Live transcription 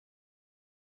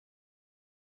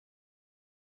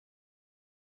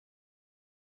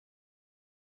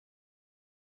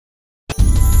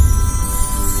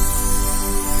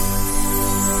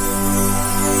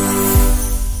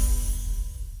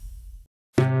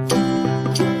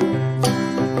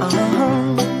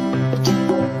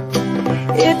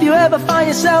If you ever find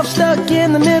yourself stuck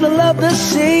in the middle of the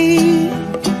sea,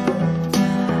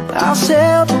 I'll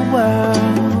sail the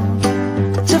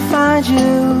world to find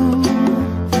you.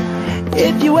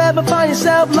 If you ever find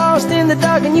yourself lost in the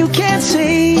dark and you can't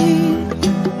see,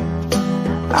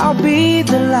 I'll be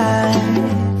the light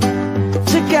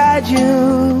to guide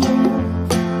you.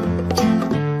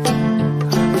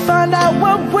 Find out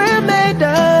what we're made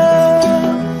of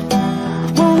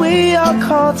when we are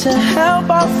called to help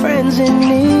our friends in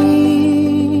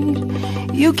need.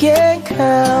 You can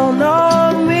count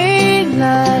on me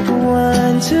like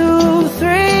 1, 2,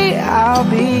 3, I'll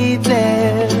be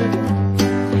there.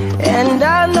 And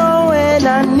I know when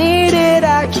I need it,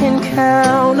 I can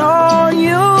count on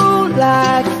you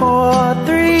like 4,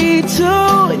 3, 2,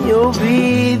 and you'll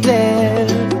be there.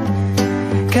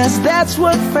 'Cause that's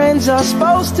what friends are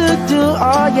supposed to do,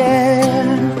 oh yeah.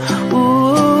 Ooh,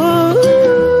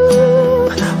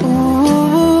 ooh,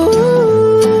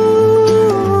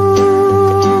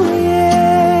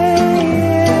 yeah,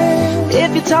 yeah. If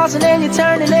you're tossing and you're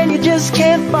turning and you just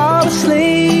can't fall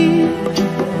asleep,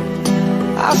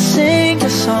 I'll sing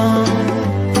a song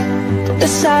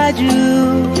beside you.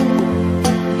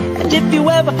 And if you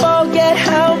ever forget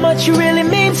how much you really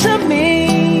mean to me,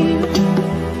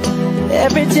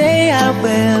 every day I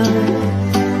will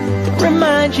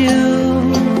remind you.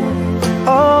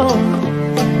 Oh,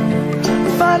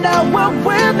 find out what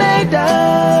we're made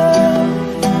of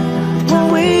when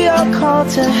we are called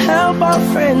to help our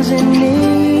friends in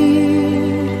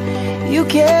need. You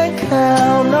can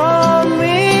count on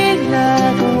me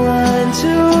like 1,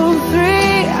 2,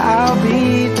 3, I'll be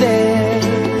there.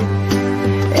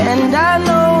 And I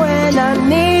know when I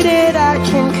need it, I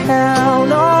can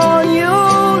count on you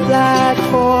like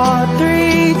 4,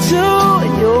 3, 2,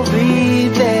 and you'll be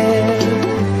there.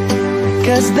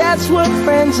 'Cause that's what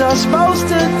friends are supposed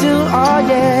to do, oh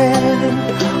yeah.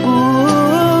 Ooh,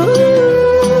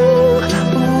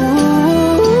 ooh,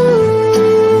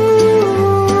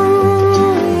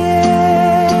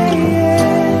 yeah, yeah.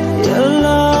 You'll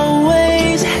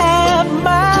always have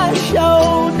my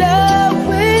shoulder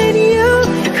when you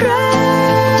cry.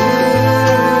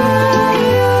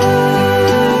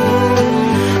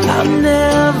 I'll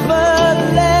never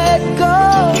let go,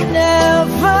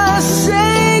 never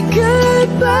say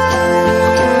goodbye.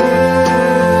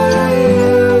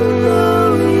 You know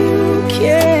you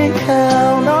can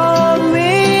count on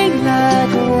me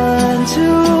like 1,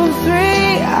 2, 3,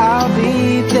 I'll be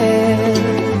there.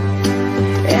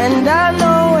 And I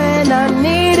know when I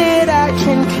need it, I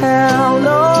can count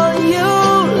on you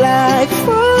like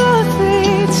 4,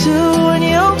 3, 2, and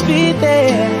you'll be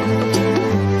there.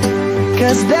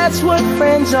 'Cause that's what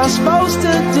friends are supposed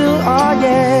to do, oh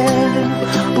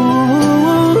yeah. Ooh,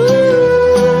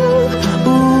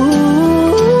 ooh,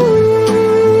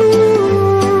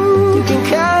 you can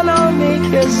count on me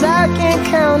 'cause I can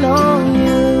count on you.